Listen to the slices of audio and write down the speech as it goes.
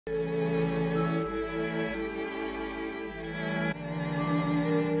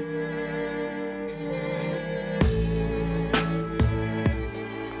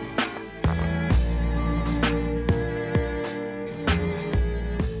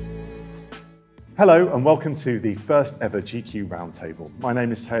Hello and welcome to the first ever GQ Roundtable. My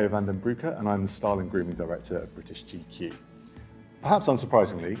name is Theo van den Broeke and I'm the Style and Grooming Director of British GQ. Perhaps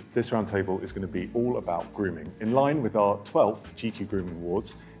unsurprisingly, this roundtable is going to be all about grooming, in line with our 12th GQ Grooming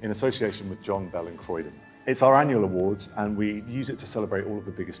Awards in association with John Bell and Croydon. It's our annual awards and we use it to celebrate all of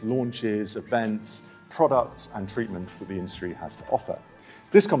the biggest launches, events, products and treatments that the industry has to offer.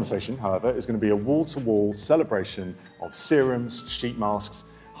 This conversation, however, is going to be a wall-to-wall celebration of serums, sheet masks,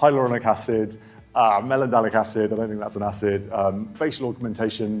 hyaluronic acid, melanoic acid, I don't think that's an acid, facial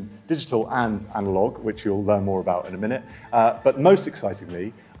augmentation, digital and analogue, which you'll learn more about in a minute. But most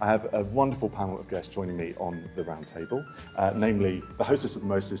excitingly, I have a wonderful panel of guests joining me on the roundtable, namely the hostess of the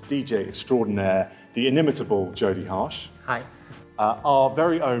mostest, DJ extraordinaire, the inimitable Jodie Harsh. Hi. Our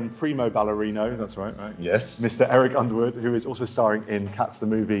very own primo ballerino, that's right? Yes. Mr. Eric Underwood, who is also starring in Cats the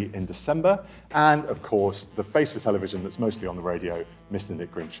Movie in December. And of course, the face for television that's mostly on the radio, Mr.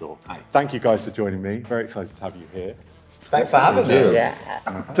 Nick Grimshaw. Hi. Thank you guys for joining me. Very excited to have you here. Thanks for having me. Yeah.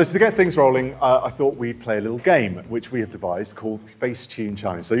 So to get things rolling, I thought we'd play a little game, which we have devised called FaceTune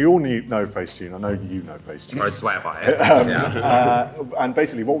Challenge. So you all know FaceTune. I know you know FaceTune. I swear by it. And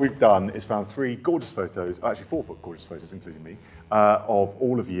basically what we've done is found three gorgeous photos, actually four gorgeous photos, including me, of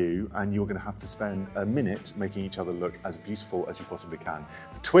all of you, and you're going to have to spend a minute making each other look as beautiful as you possibly can.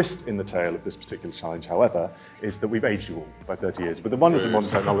 The twist in the tale of this particular challenge, however, is that we've aged you all by 30 years with the wonders of modern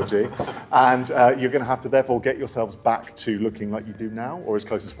technology, and you're going to have to therefore get yourselves back to looking like you do now, or as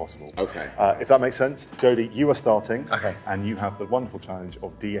close as possible. Okay. If that makes sense, Jodie, you are starting, Okay. and you have the wonderful challenge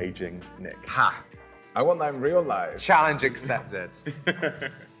of de-aging Nick. Ha. I want that in real life. Challenge accepted.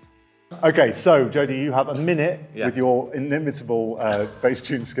 Okay, so Jodie, you have a minute Yes. with your inimitable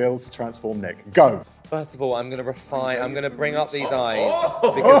FaceTune skills to transform Nick. Go. First of all, I'm going to refine, I'm going to bring up these eyes,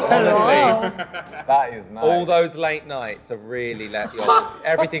 because honestly, That is nice. all those late nights have really let you,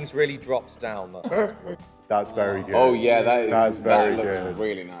 everything's really dropped down. That's very good. Oh yeah, That's very that looks good.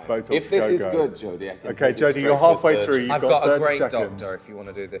 really nice. Botox, If this go, is go. good, Jodie, I can Okay, take this Jodie, you're straight to a halfway surgeon. through. You've I've got got a 30 great seconds. doctor if you want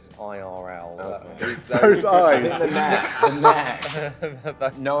to do this IRL. Those I think eyes. the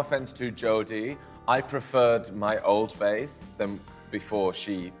neck. No offense to Jodie, I preferred my old face than before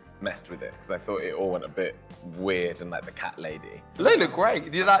she messed with it, because I thought it all went a bit weird and like the cat lady. They look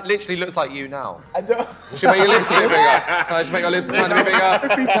great. That literally looks like you now. I know. Should make your lips a bit bigger. Can I just make your lips a tiny bit bigger?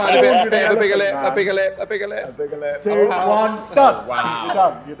 Tiny bit of a bigger lip, a bigger lip, a bigger lip. Bigger lip. 2, 1, done. Wow. You're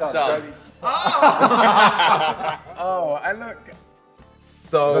done. You're done. Done. Jodie. Oh, I look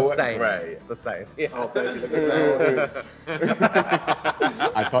so The same. great. The same. Oh, baby, look at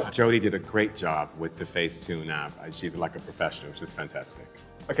that. I thought Jodie did a great job with the FaceTune app. She's like a professional, which is fantastic.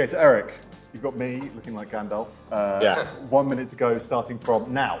 Okay, so Eric, you've got me looking like Gandalf. Yeah. 1 minute to go, starting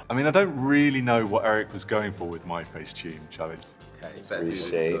from now. I mean, I don't really know what Eric was going for with my FaceTune challenge. Okay,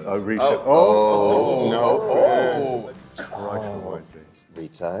 Reshape. Oh, reshape. No. Christ almighty.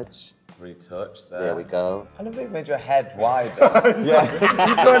 Retouch. Retouch there. There we go. I don't think it made your head wider. Yeah.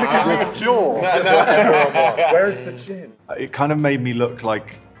 You turned it because his jaw. Where's the chin? It kind of made me look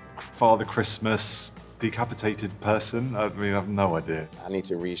like Father Christmas, decapitated person. I mean, I have no idea. I need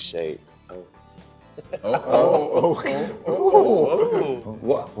to reshape.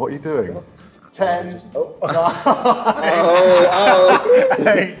 What are you doing? 10, 9,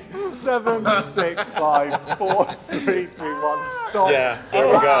 8, 7, 6, 5, 4, 3, 2, 1, stop. Yeah, there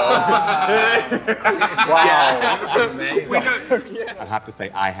we go. Wow. I have to say,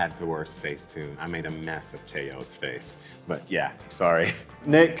 I had the worst FaceTune. I made a mess of Teo's face. But yeah, sorry.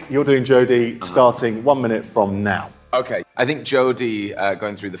 Nick, you're doing Jodie, starting 1 minute from now. Okay, I think Jodie,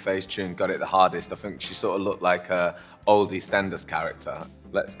 going through the FaceTune, got it the hardest. I think she sort of looked like a oldie EastEnders character.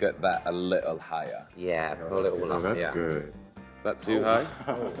 Let's get that a little higher. Yeah, pull it all up. That's Yeah. good. Is that too high?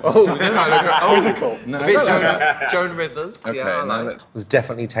 Physical. No. A bit Joan Rivers. Okay, Yeah, I now like. Was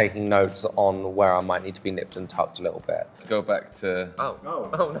definitely taking notes on where I might need to be nipped and tucked a little bit. let's go back to... Oh no.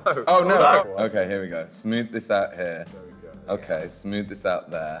 Oh, no. Okay, here we go. Smooth this out here. Okay, smooth this out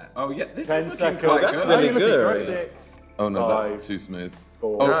there. Oh, yeah, this 10 is looking seconds. quite that's good. really You're looking good. great. 6, Oh, no, 5, that's too smooth.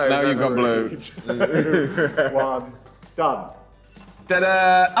 4, Oh, now you've got blue. 2, 1, done.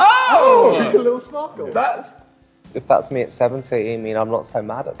 Ta-da! Oh! Look, a little sparkle. That's... If that's me at 70, I mean, I'm not so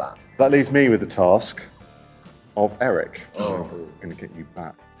mad at that. That leaves me with the task of Eric. Oh, I'm going to get you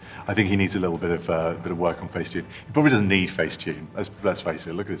back. I think he needs a little bit of work on FaceTune. He probably doesn't need FaceTune. Let's face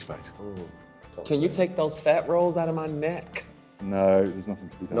it. Look at his face. Can you take those fat rolls out of my neck? No, there's nothing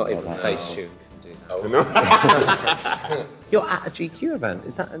to be done. Not about even that. FaceTune can do that. You're at a GQ event,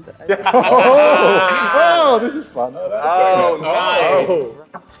 is that? Oh, this is fun. Oh,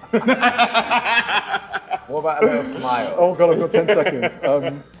 nice. What about a little smile? Oh God, I've got 10 seconds.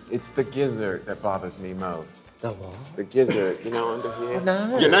 It's the gizzard that bothers me most. The what? The gizzard, you know, under here.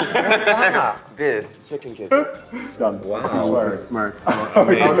 No. You know? What's that? This chicken gizzard. Done. Wow. Smirk.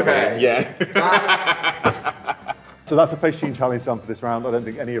 Okay. Yeah. So that's a FaceTune challenge done for this round. I don't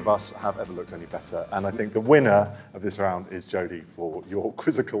think any of us have ever looked any better. And I think the winner of this round is Jodie for your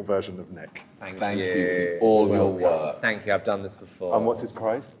quizzical version of Nick. Thank you for all your work. Thank you, I've done this before. And what's his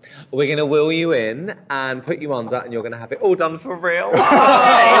prize? We're going to wheel you in and put you under, and you're going to have it all done for real.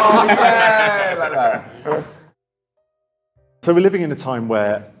 So we're living in a time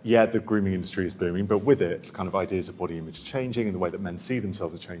where, yeah, the grooming industry is booming, but with it, kind of ideas of body image are changing and the way that men see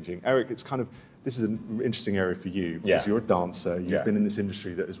themselves are changing. Eric, it's kind of, this is an interesting area for you because you're a dancer. You've been in this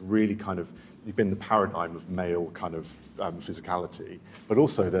industry that has really kind of, you've been the paradigm of male kind of physicality, but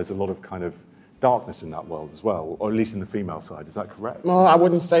also there's a lot of kind of darkness in that world as well, or at least in the female side. Is that correct? No, I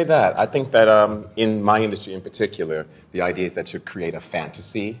wouldn't say that. I think that in my industry in particular, the idea is that you create a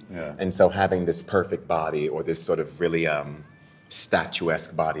fantasy. And so having this perfect body or this sort of really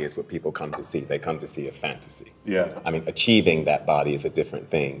statuesque body is what people come to see. They come to see a fantasy. I mean, achieving that body is a different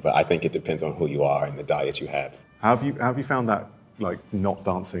thing, but I think it depends on who you are and the diet you have. How have you found that, like, not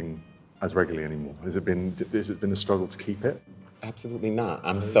dancing as regularly anymore? Has it been a struggle to keep it? Absolutely not.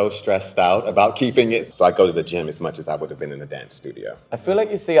 I'm so stressed out about keeping it, so I go to the gym as much as I would have been in a dance studio. I feel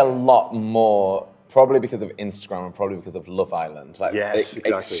like you see a lot more, probably because of Instagram and probably because of Love Island, like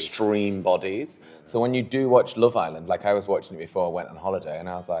extreme bodies. So when you do watch Love Island, like I was watching it before I went on holiday, and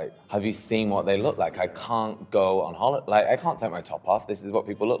I was like, have you seen what they look like? I can't go on holiday, like I can't take my top off, this is what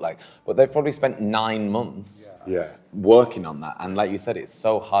people look like. But they've probably spent 9 months working on that. And like you said, it's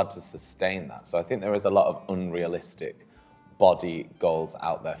so hard to sustain that. So I think there is a lot of unrealistic body goals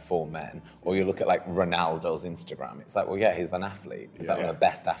out there for men. Or you look at like Ronaldo's Instagram, it's like, well, yeah, he's an athlete. He's like one of the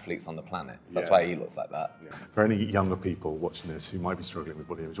best athletes on the planet. So that's why he looks like that. For any younger people watching this who might be struggling with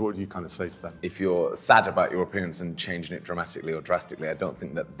body image, what do you kind of say to them? If you're sad about your appearance and changing it dramatically or drastically, I don't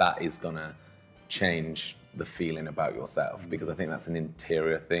think that that is gonna change the feeling about yourself, because I think that's an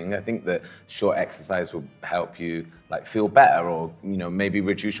interior thing. I think that short exercise will help you like feel better, or maybe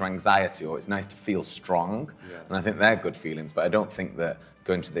reduce your anxiety, or it's nice to feel strong. And I think they're good feelings, but I don't think that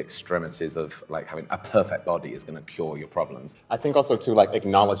going to the extremities of like having a perfect body is going to cure your problems. I think also too, like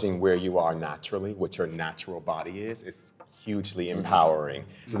acknowledging where you are naturally, what your natural body is hugely empowering.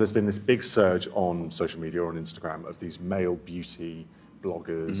 So there's been this big surge on social media, on Instagram, of these male beauty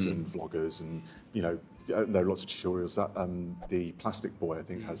bloggers and vloggers, and there are lots of tutorials. That the Plastic Boy, I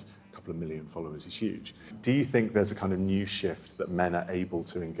think, has a couple of million followers. He's huge. Do you think there's a kind of new shift that men are able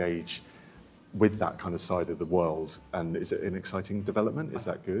to engage with that kind of side of the world, and is it an exciting development? Is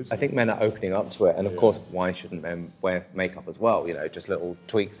that good? I think men are opening up to it, and of course, why shouldn't men wear makeup as well? Just little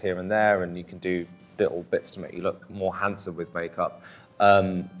tweaks here and there, and you can do little bits to make you look more handsome with makeup.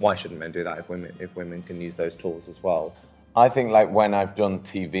 Why shouldn't men do that if women can use those tools as well? I think like when I've done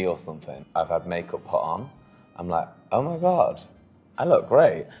TV or something, I've had makeup put on, I'm like, oh my God, I look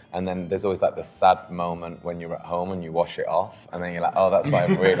great. And then there's always like the sad moment when you're at home and you wash it off, and then you're like, oh, that's why I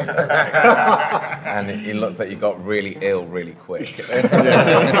really look like. And it looks like you got really ill really quick. Because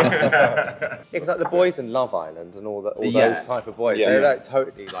like the boys in Love Island and all those type of boys, they're like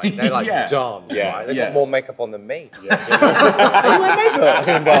totally like, they're like done. Right? They've got more makeup on than me. Are you wearing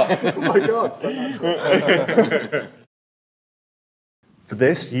makeup? Oh my God, so natural. For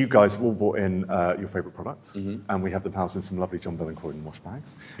this, you guys have all brought in your favourite products, and we have them housed in some lovely John Bell & Croydon wash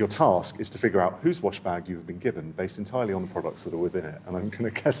bags. Your task is to figure out whose wash bag you have been given based entirely on the products that are within it. And I'm going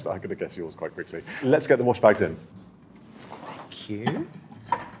to guess yours quite quickly. Let's get the wash bags in. Thank you.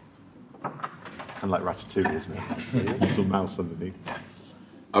 Kind of like Ratatouille, isn't it? Little mouse underneath.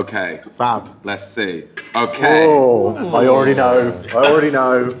 Okay. Fab. Let's see. Okay. Oh, I already know.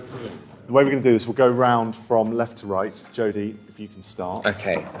 The way we're going to do this, we'll go round from left to right. Jodie, if you can start.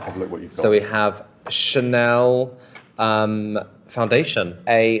 Okay. Let's have a look what you've got. So we have Chanel foundation,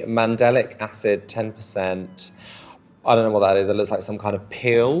 a mandelic acid 10%. I don't know what that is. It looks like some kind of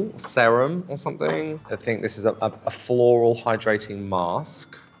peel serum or something. I think this is a floral hydrating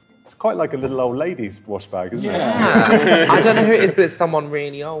mask. It's quite like a little old lady's wash bag, isn't it? I don't know who it is, but it's someone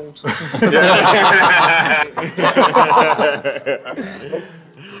really old.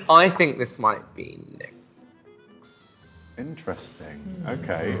 I think this might be Nick's. Interesting.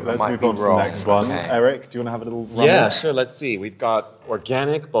 Okay, let's might move be on to the wrong. next one. Okay. Eric, do you want to have a little run? Yeah, sure, let's see. We've got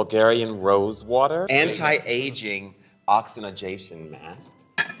organic Bulgarian rose water, anti-aging oxygenation mask,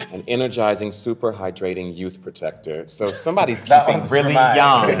 an energizing, super hydrating youth protector. So somebody's keeping really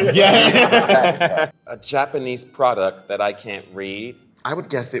young. Yeah. A Japanese product that I can't read. I would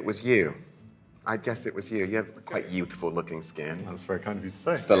guess it was you. I guess it was you. You have quite youthful looking skin. That's very kind of you to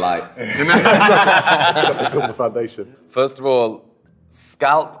say. It's the lights. It's on the foundation. First of all,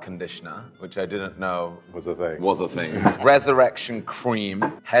 scalp conditioner, which I didn't know Was a thing. was a thing. Resurrection cream,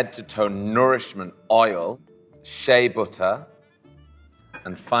 head to toe nourishment oil, shea butter,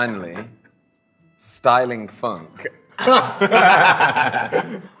 and finally, styling funk. We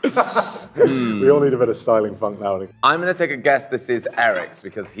all need a bit of styling funk now and again. I'm gonna take a guess this is Eric's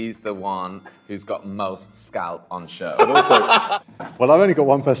because he's the one who's got most scalp on show. Well, I've only got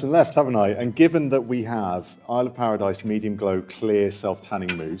one person left, haven't I? And given that we have Isle of Paradise Medium Glow Clear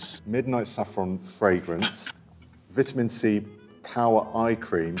Self-Tanning Mousse, Midnight Saffron Fragrance, Vitamin C Power Eye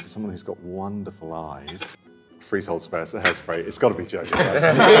Cream to someone who's got wonderful eyes, Freehold hairspray, it's got to be Jodie.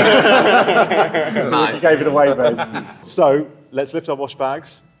 You gave it away, babe. So, let's lift our wash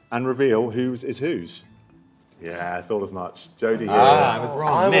bags and reveal whose is whose. Yeah, I thought as much. Jodie here. I was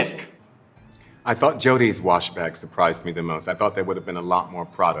wrong. Nick. I thought Jodie's wash bag surprised me the most. I thought there would have been a lot more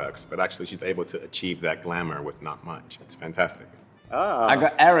products, but actually she's able to achieve that glamour with not much. It's fantastic. I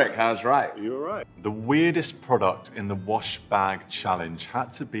got Eric, I was right. You were right. The weirdest product in the wash bag challenge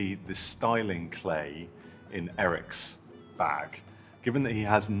had to be the styling clay in Eric's bag, given that he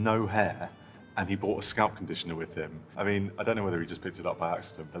has no hair and he bought a scalp conditioner with him. I mean, I don't know whether he just picked it up by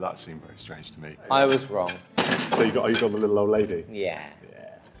accident, but that seemed very strange to me. I was wrong. So you got the little old lady? Yeah.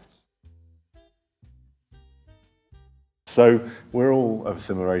 So we're all of a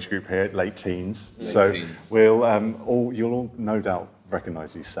similar age group here, late teens. We'll you'll all no doubt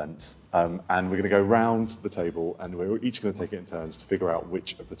recognise these scents. And we're going to go round the table and we're each going to take it in turns to figure out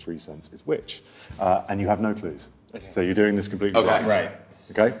which of the three scents is which. And you have no clues. Okay. So you're doing this completely right.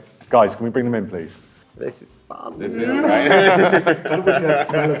 Okay? Guys, can we bring them in, please? This is fun. This is right. I wish you had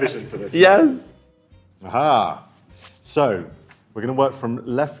smell-o-vision for this. Yes. Aha. So we're going to work from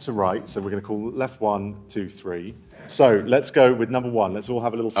left to right. So we're going to call left 1, 2, 3. So let's go with number 1. Let's all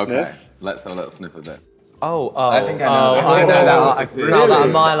have a little sniff. Okay, let's have a little sniff of this. I think I know that. I know that. I smell that a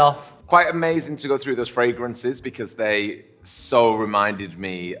mile off. Quite amazing to go through those fragrances because they so reminded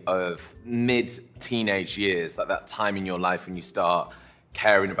me of mid-teenage years, like that time in your life when you start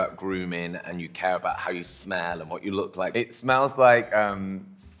caring about grooming and you care about how you smell and what you look like. It smells like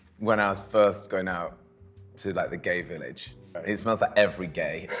when I was first going out to like the gay village. It smells like every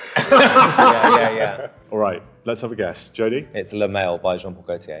gay. Yeah. All right, let's have a guess. Jodie? It's Le Male by Jean-Paul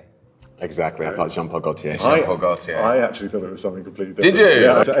Gaultier. Exactly, I thought Jean-Paul Gaultier. Jean-Paul Gaultier. I actually thought it was something completely different. Did you?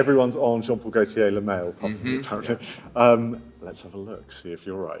 Yeah, so everyone's on Jean-Paul Gaultier Le Male, apart from me, apparently. Let's have a look, see if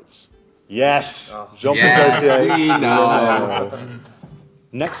you're right. Yes! Jean-Paul Gaultier Le Male.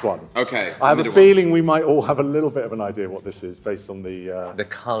 Next one. Okay. I have a feeling we might all have a little bit of an idea what this is based on the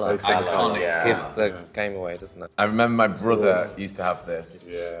colour. Iconic. Gives the game away, doesn't it? I remember my brother used to have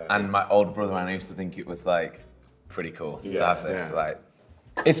this. Yeah. And my older brother and I used to think it was like pretty cool to have this. Like,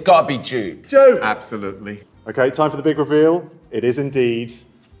 it's got to be Dupe. Dupe! Absolutely. Okay, time for the big reveal. It is indeed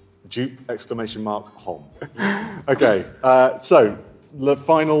Dupe !Hom. Okay, so the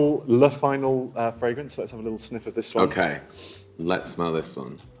final fragrance. Let's have a little sniff of this one. Okay, let's smell this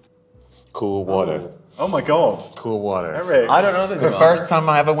one. Cool water. Oh my God. Cool water. Eric. I don't know this one. The first time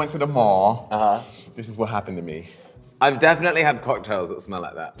I ever went to the mall, this is what happened to me. I've definitely had cocktails that smell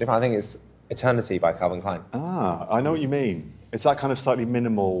like that. I think it's Eternity by Calvin Klein. Ah, I know what you mean. It's that kind of slightly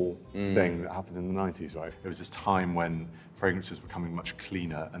minimal thing that happened in the 90s, right? There was this time when fragrances were becoming much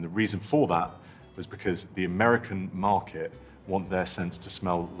cleaner, and the reason for that was because the American market want their scents to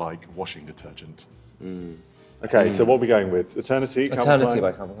smell like washing detergent. Okay, so what are we going with? Eternity by Calvin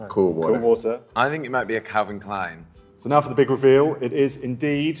Klein? Cool water. Cool water. I think it might be a Calvin Klein. So now for the big reveal. It is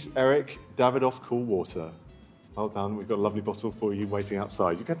indeed, Eric, Davidoff Cool Water. Well done. We've got a lovely bottle for you waiting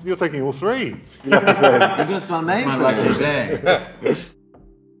outside. You're taking all three. You lucky thing. You're going to smell amazing.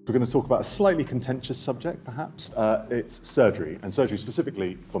 We're going to talk about a slightly contentious subject, perhaps. It's surgery, and surgery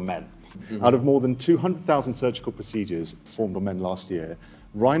specifically for men. Out of more than 200,000 surgical procedures performed on men last year,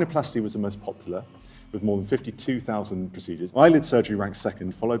 rhinoplasty was the most popular, with more than 52,000 procedures. Eyelid surgery ranks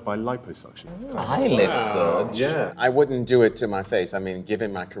second, followed by liposuction. Eyelid surgery? Yeah. I wouldn't do it to my face. I mean,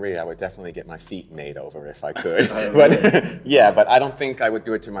 given my career, I would definitely get my feet made over if I could. But yeah, but I don't think I would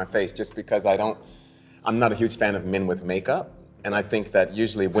do it to my face just because I'm not a huge fan of men with makeup. And I think that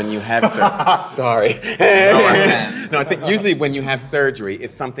usually when you have sorry. No, I think usually when you have surgery,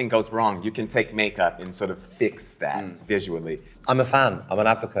 if something goes wrong, you can take makeup and sort of fix that visually. I'm a fan. I'm an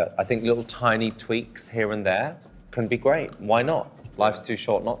advocate. I think little tiny tweaks here and there can be great. Why not? Life's too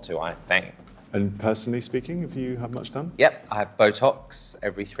short not to, I think. And personally speaking, have you had much done? Yep, I have Botox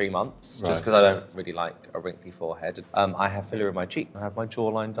every 3 months, just Right. because I don't really like a wrinkly forehead. I have filler in my cheek. I have my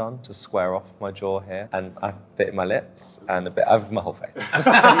jawline done to square off my jaw here, and I have a bit in my lips and a bit of my whole face.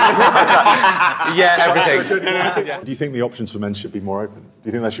 Yeah, everything. Do you think the options for men should be more open? Do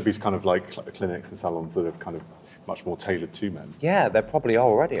you think there should be kind of like clinics and salons that are kind of much more tailored to men? Yeah, there probably are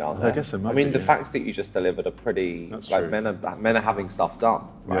already, aren't I there? guess there might I mean, be, the yeah. facts that you just delivered are pretty. That's like true. men are having stuff done.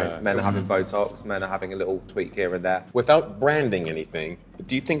 Right? Yeah. Men are having Botox. Men are having a little tweak here and there. Without branding anything,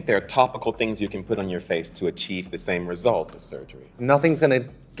 do you think there are topical things you can put on your face to achieve the same result as surgery? Nothing's going to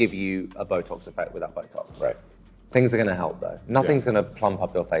give you a Botox effect without Botox. Right. Things are going to help though. Nothing's going to plump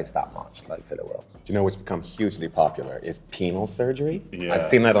up your face that much like filler will. Do you know what's become hugely popular is penile surgery? Yeah. I've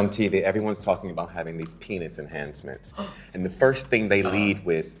seen that on TV. Everyone's talking about having these penis enhancements. And the first thing they lead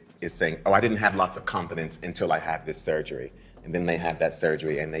with is saying, oh, I didn't have lots of confidence until I had this surgery. And then they have that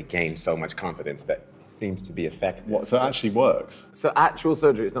surgery and they gain so much confidence that it seems to be effective. What, so it actually works? So actual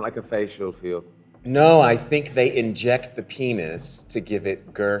surgery, it's not like a facial for your... No, I think they inject the penis to give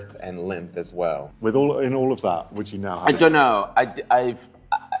it girth and length as well. With all of that, would you now have I don't know.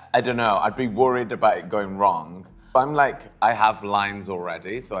 I don't know. I'd be worried about it going wrong. I'm like, I have lines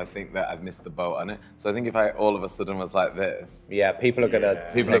already, so I think that I've missed the boat on it. So I think if I all of a sudden was like this, Yeah, people are going to.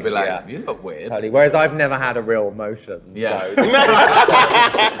 people would be like, you look weird. Totally. Whereas I've never had a real motion. Yeah. So.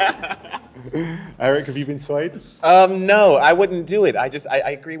 Eric, have you been swayed? No, I wouldn't do it. I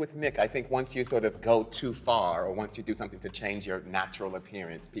agree with Nick. I think once you sort of go too far or once you do something to change your natural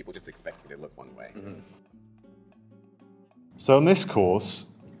appearance, people just expect you to look one way. Mm-hmm. So on this course,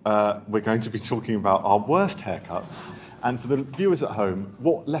 we're going to be talking about our worst haircuts, and for the viewers at home,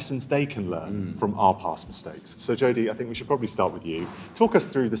 what lessons they can learn from our past mistakes. So Jodie, I think we should probably start with you. Talk us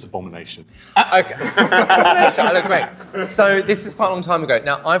through this abomination. Okay. I look great. So this is quite a long time ago.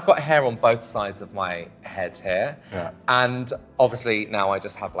 Now I've got hair on both sides of my head here, Yeah. and obviously now I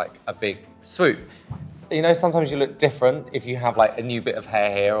just have like a big swoop. You know, sometimes you look different if you have like a new bit of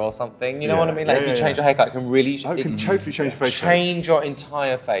hair here or something. You know Yeah. what I mean? Like Yeah, if you yeah, change yeah. your haircut, it can really Oh, it can totally change your face shape. change your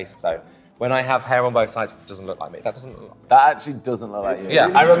entire face. So when I have hair on both sides, it doesn't look like me. That doesn't look like me. That actually doesn't look like you.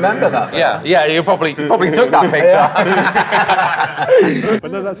 Yeah. I remember that. Yeah, you probably took that picture.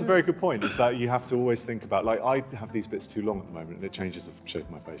 But no, that's a very good point. Is that you have to always think about, like, I have these bits too long at the moment and it changes the shape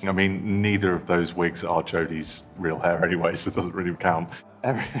of my face. I mean, neither of those wigs are Jodie's real hair anyway, so it doesn't really count.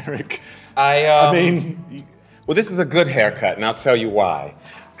 Eric, I mean... Well, this is a good haircut, and I'll tell you why.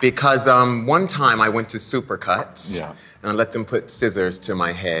 Because one time I went to Supercuts, Yeah. and I let them put scissors to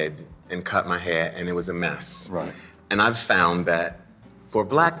my head and cut my hair, and it was a mess. Right. And I've found that for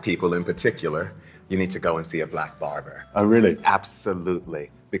black people in particular, you need to go and see a black barber. Oh, really? Absolutely.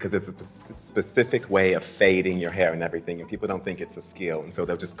 Because it's a specific way of fading your hair and everything, and people don't think it's a skill, and so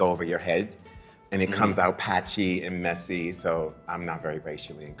they'll just go over your head, and it comes out patchy and messy, so I'm not very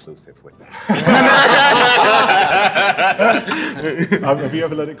racially inclusive with that. Have you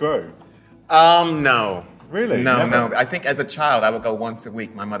ever let it grow? No. Really? No, Never? no. I think as a child, I would go once a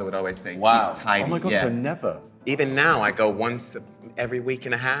week. My mother would always say, Wow. keep tidy. Oh my God, Yeah. so never? Even now, I go once every week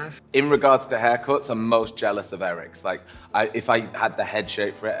and a half. In regards to haircuts, I'm most jealous of Eric's. Like, if I had the head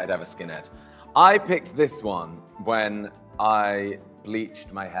shape for it, I'd have a skinhead. I picked this one when I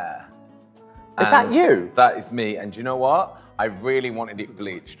bleached my hair. Is that And you? That is me. And do you know what? I really wanted it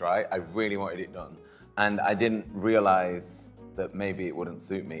bleached, right? I really wanted it done. And I didn't realize that maybe it wouldn't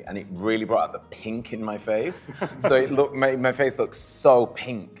suit me. And it really brought out the pink in my face. So it made my face look so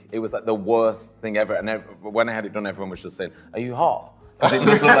pink. It was like the worst thing ever. And when I had it done, everyone was just saying, are you hot? Because it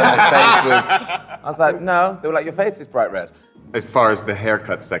just looked like my face was... I was like, no. They were like, your face is bright red. As far as the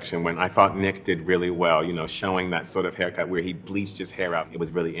haircut section went, I thought Nick did really well, you know, showing that sort of haircut where he bleached his hair out. It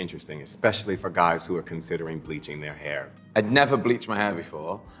was really interesting, especially for guys who are considering bleaching their hair. I'd never bleached my hair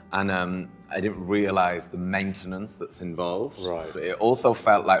before, and I didn't realize the maintenance that's involved. Right. But it also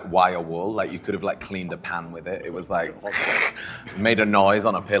felt like wire wool, like you could have like cleaned a pan with it. It was like, made a noise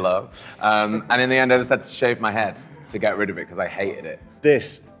on a pillow. And in the end, I just had to shave my head to get rid of it because I hated it.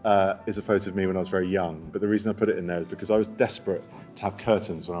 This is a photo of me when I was very young, but the reason I put it in there is because I was desperate to have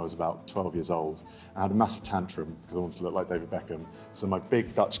curtains when I was about 12 years old. I had a massive tantrum because I wanted to look like David Beckham. So my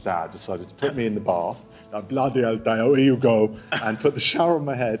big Dutch dad decided to put me in the bath, like, bloody hell, Dale, here you go, and put the shower on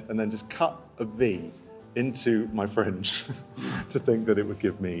my head and then just cut a V into my fringe to think that it would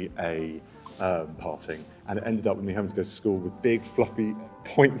give me a parting. And it ended up with me having to go to school with big fluffy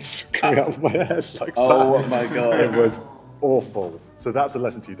points coming out of my head like that. Oh my God. It was awful. So that's a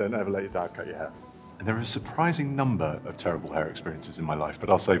lesson to you, don't ever let your dad cut your hair. There are a surprising number of terrible hair experiences in my life,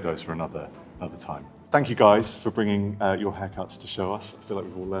 but I'll save those for another time. Thank you guys for bringing your haircuts to show us. I feel like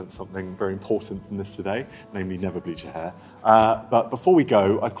we've all learned something very important from this today, namely never bleach your hair. But before we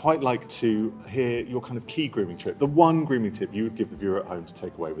go, I'd quite like to hear your kind of key grooming tip, the one grooming tip you would give the viewer at home to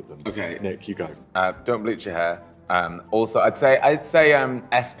take away with them. Okay. Nick, you go. Don't bleach your hair. Also, I'd say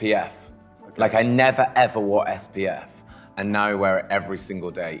SPF. Okay. Like I never ever wore SPF. And now I wear it every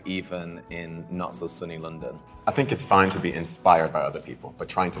single day, even in not so sunny London. I think it's fine to be inspired by other people, but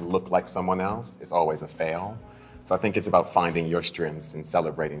trying to look like someone else is always a fail. So I think it's about finding your strengths and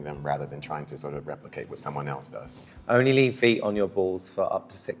celebrating them rather than trying to sort of replicate what someone else does. Only leave feet on your balls for up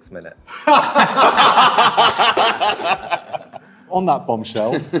to 6 minutes. On that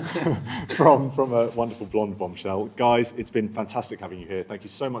bombshell, from a wonderful blonde bombshell, guys, it's been fantastic having you here. Thank you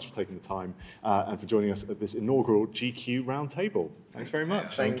so much for taking the time and for joining us at this inaugural GQ Roundtable. Thanks very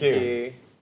much. Thank you.